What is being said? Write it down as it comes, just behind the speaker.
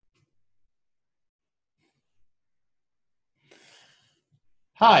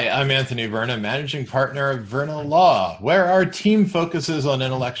Hi, I'm Anthony Verna, Managing Partner of Verna Law, where our team focuses on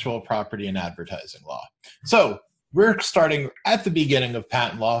intellectual property and advertising law. So we're starting at the beginning of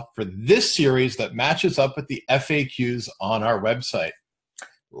patent law for this series that matches up with the FAQs on our website.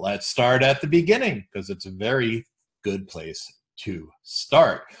 Let's start at the beginning because it's a very good place to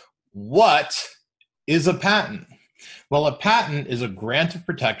start. What is a patent? Well, a patent is a grant of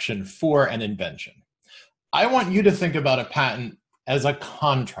protection for an invention. I want you to think about a patent as a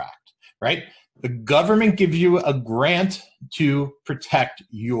contract, right? The government gives you a grant to protect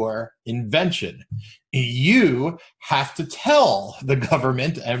your invention. You have to tell the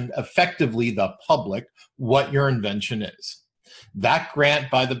government and effectively the public what your invention is. That grant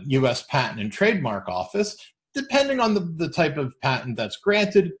by the US Patent and Trademark Office, depending on the type of patent that's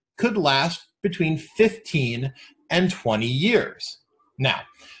granted, could last between 15 and 20 years. Now,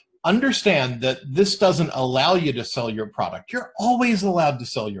 understand that this doesn't allow you to sell your product. You're always allowed to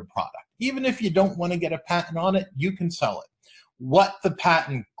sell your product. Even if you don't want to get a patent on it, you can sell it. What the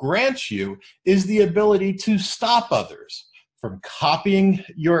patent grants you is the ability to stop others from copying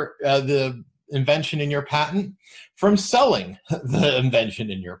the invention in your patent, from selling the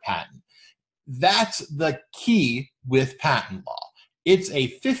invention in your patent. That's the key with patent law. It's a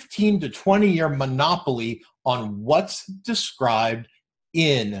 15 to 20-year monopoly on what's described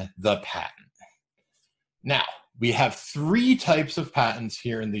in the patent. Now, we have three types of patents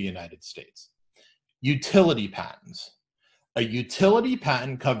here in the United States. Utility patents. A utility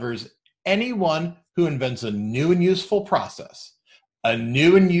patent covers anyone who invents a new and useful process, a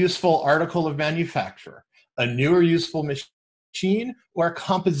new and useful article of manufacture, a new or useful machine, or a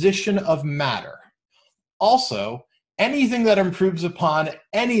composition of matter. Also, anything that improves upon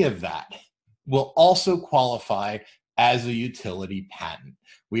any of that will also qualify as a utility patent.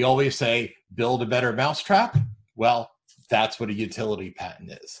 We always say, build a better mousetrap. Well, that's what a utility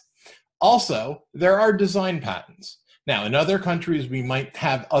patent is. Also, there are design patents. Now, in other countries, we might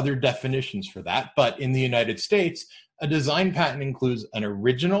have other definitions for that, but in the United States, a design patent includes an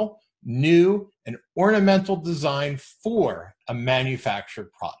original, new, and ornamental design for a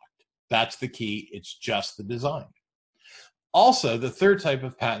manufactured product. That's the key. It's just the design. Also, the third type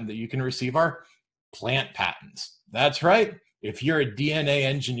of patent that you can receive are plant patents. That's right. If you're a DNA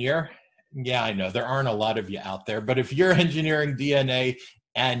engineer, yeah, I know there aren't a lot of you out there, but if you're engineering DNA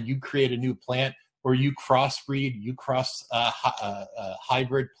and you create a new plant or you crossbreed, you cross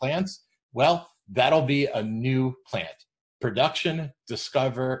hybrid plants, well, that'll be a new plant. Production,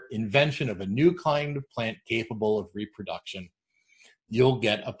 discover, invention of a new kind of plant capable of reproduction. You'll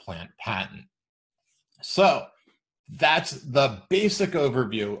get a plant patent. So that's the basic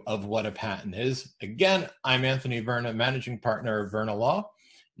overview of what a patent is. Again, I'm Anthony Verna, Managing Partner of Verna Law.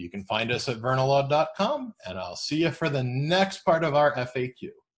 You can find us at vernalaw.com, and I'll see you for the next part of our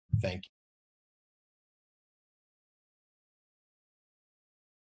FAQ. Thank you.